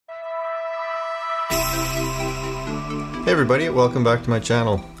Hey everybody, welcome back to my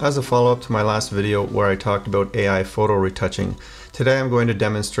channel. As a follow-up to my last video where I talked about AI photo retouching, today I'm going to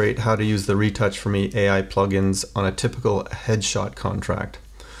demonstrate how to use the Retouch for Me AI plugins on a typical headshot contract.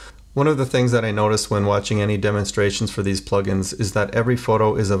 One of the things that I noticed when watching any demonstrations for these plugins is that every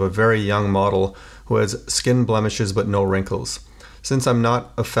photo is of a very young model who has skin blemishes but no wrinkles. Since I'm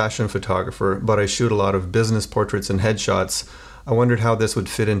not a fashion photographer, but I shoot a lot of business portraits and headshots, I wondered how this would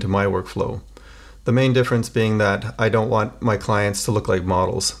fit into my workflow. The main difference being that I don't want my clients to look like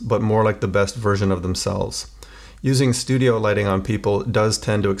models, but more like the best version of themselves. Using studio lighting on people does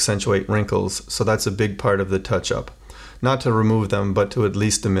tend to accentuate wrinkles, so that's a big part of the touch-up. Not to remove them, but to at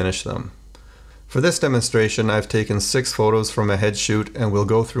least diminish them. For this demonstration, I've taken 6 photos from a head shoot, and we'll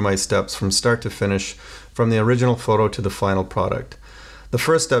go through my steps from start to finish, from the original photo to the final product. The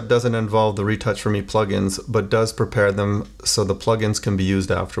first step doesn't involve the Retouch for Me plugins, but does prepare them so the plugins can be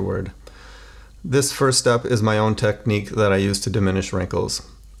used afterward. This first step is my own technique that I use to diminish wrinkles.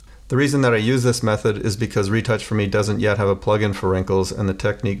 The reason that I use this method is because Retouch for Me doesn't yet have a plugin for wrinkles, and the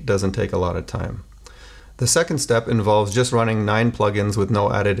technique doesn't take a lot of time. The second step involves just running 9 plugins with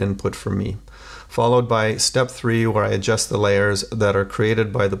no added input from me, followed by step 3 where I adjust the layers that are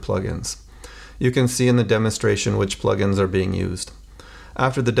created by the plugins. You can see in the demonstration which plugins are being used.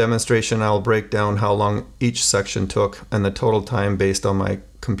 After the demonstration, I'll break down how long each section took and the total time based on my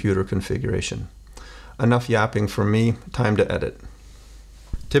computer configuration. Enough yapping from me, time to edit.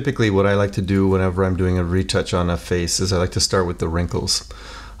 Typically what I like to do whenever I'm doing a retouch on a face is I like to start with the wrinkles.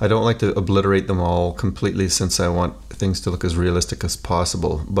 I don't like to obliterate them all completely since I want things to look as realistic as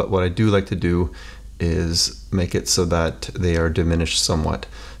possible, but what I do like to do is make it so that they are diminished somewhat.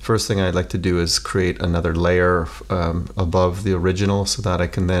 First thing I'd like to do is create another layer above the original so that I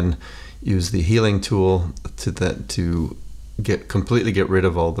can then use the healing tool to completely get rid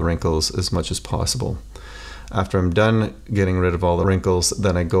of all the wrinkles as much as possible. After I'm done getting rid of all the wrinkles,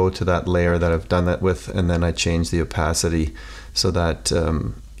 then I go to that layer that I've done that with, and then I change the opacity so that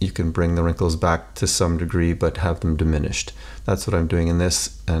you can bring the wrinkles back to some degree but have them diminished. That's what I'm doing in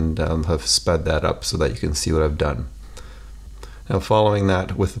this, and have sped that up so that you can see what I've done. Now following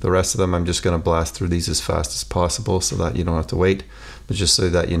that with the rest of them, I'm just going to blast through these as fast as possible so that you don't have to wait, but just so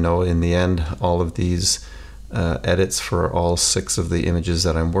that you know in the end all of these edits for all 6 of the images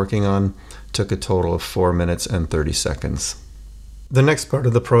that I'm working on took a total of 4 minutes and 30 seconds. The next part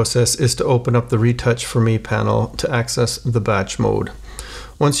of the process is to open up the Retouch for Me panel to access the batch mode.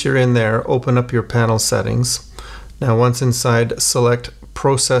 Once you're in there, open up your panel settings. Now once inside, select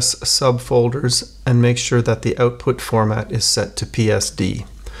Process Subfolders and make sure that the output format is set to PSD.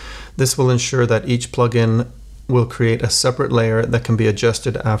 This will ensure that each plugin will create a separate layer that can be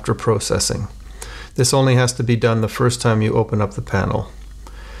adjusted after processing. This only has to be done the first time you open up the panel.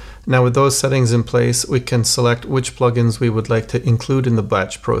 Now with those settings in place, we can select which plugins we would like to include in the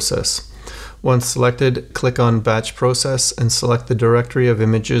batch process. Once selected, click on Batch Process and select the directory of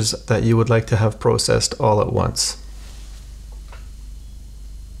images that you would like to have processed all at once.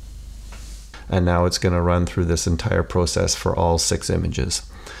 And now it's going to run through this entire process for all 6 images.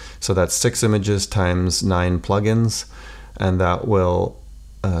 So that's 6 images times 9 plugins, and that will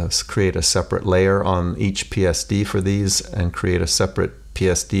create a separate layer on each PSD for these and create a separate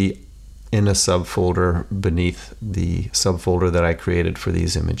PSD in a subfolder beneath the subfolder that I created for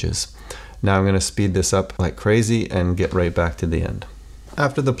these images. Now I'm going to speed this up like crazy and get right back to the end.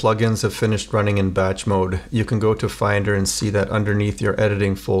 After the plugins have finished running in batch mode, you can go to Finder and see that underneath your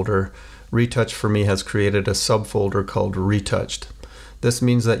editing folder, Retouch for Me has created a subfolder called Retouched. This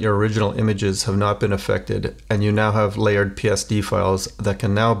means that your original images have not been affected, and you now have layered PSD files that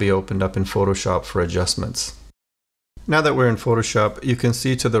can now be opened up in Photoshop for adjustments. Now that we're in Photoshop, you can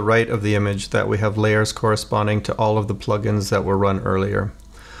see to the right of the image that we have layers corresponding to all of the plugins that were run earlier.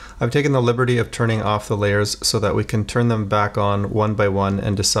 I've taken the liberty of turning off the layers so that we can turn them back on one by one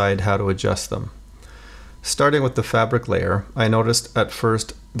and decide how to adjust them. Starting with the fabric layer, I noticed at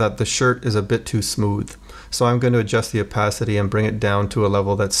first that the shirt is a bit too smooth, so I'm going to adjust the opacity and bring it down to a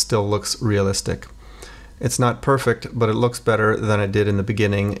level that still looks realistic. It's not perfect, but it looks better than it did in the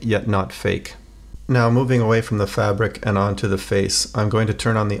beginning, yet not fake. Now moving away from the fabric and onto the face, I'm going to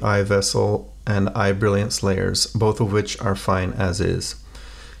turn on the eye vessel and eye brilliance layers, both of which are fine as is.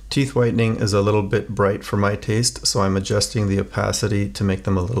 Teeth whitening is a little bit bright for my taste, so I'm adjusting the opacity to make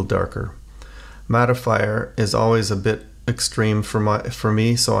them a little darker. Mattifier is always a bit extreme for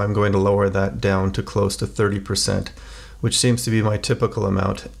me, so I'm going to lower that down to close to 30%, which seems to be my typical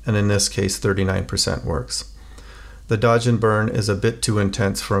amount, and in this case 39% works. The dodge and burn is a bit too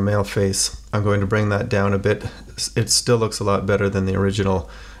intense for a male face. I'm going to bring that down a bit. It still looks a lot better than the original,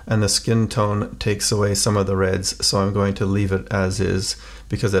 and the skin tone takes away some of the reds, so I'm going to leave it as is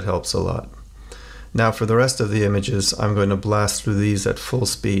because it helps a lot. Now for the rest of the images, I'm going to blast through these at full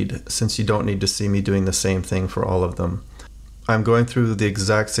speed since you don't need to see me doing the same thing for all of them. I'm going through the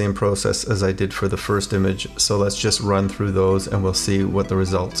exact same process as I did for the first image, so let's just run through those and we'll see what the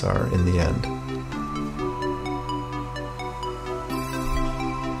results are in the end.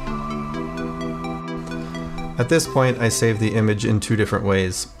 At this point, I save the image in two different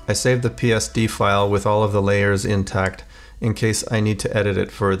ways. I save the PSD file with all of the layers intact in case I need to edit it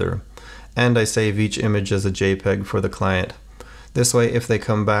further. And I save each image as a JPEG for the client. This way, if they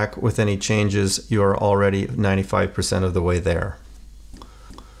come back with any changes, you are already 95% of the way there.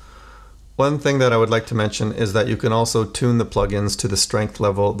 One thing that I would like to mention is that you can also tune the plugins to the strength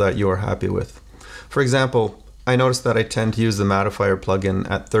level that you are happy with. For example, I noticed that I tend to use the mattifier plugin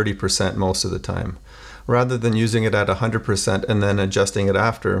at 30% most of the time. Rather than using it at 100% and then adjusting it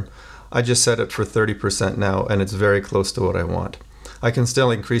after, I just set it for 30% now and it's very close to what I want. I can still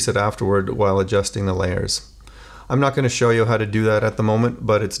increase it afterward while adjusting the layers. I'm not going to show you how to do that at the moment,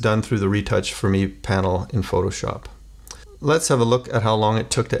 but it's done through the Retouch for Me panel in Photoshop. Let's have a look at how long it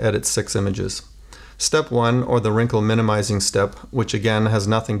took to edit 6 images. Step 1, or the wrinkle minimizing step, which again has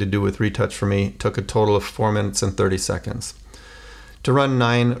nothing to do with Retouch for Me, took a total of 4 minutes and 30 seconds. To run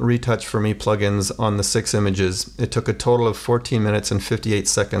 9 Retouch for Me plugins on the 6 images, it took a total of 14 minutes and 58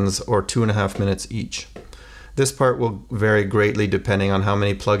 seconds, or 2.5 minutes each. This part will vary greatly depending on how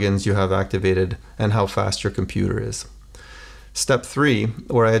many plugins you have activated and how fast your computer is. Step 3,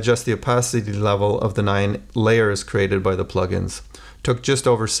 where I adjust the opacity level of the 9 layers created by the plugins, took just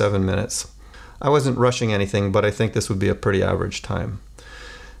over 7 minutes. I wasn't rushing anything, but I think this would be a pretty average time.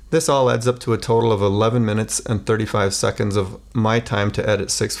 This all adds up to a total of 11 minutes and 35 seconds of my time to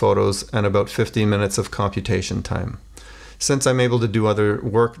edit 6 photos and about 15 minutes of computation time. Since I'm able to do other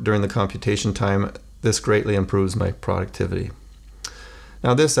work during the computation time, this greatly improves my productivity.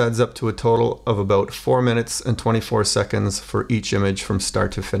 Now this adds up to a total of about 4 minutes and 24 seconds for each image from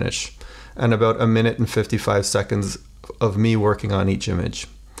start to finish, and about 1 minute and 55 seconds of me working on each image.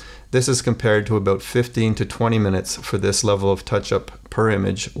 This is compared to about 15 to 20 minutes for this level of touch-up per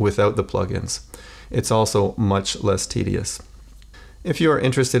image without the plugins. It's also much less tedious. If you are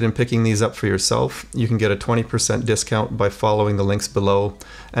interested in picking these up for yourself, you can get a 20% discount by following the links below,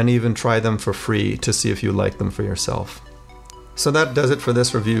 and even try them for free to see if you like them for yourself. So that does it for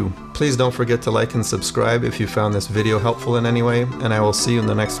this review. Please don't forget to like and subscribe if you found this video helpful in any way, and I will see you in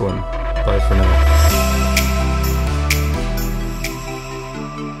the next one. Bye for now.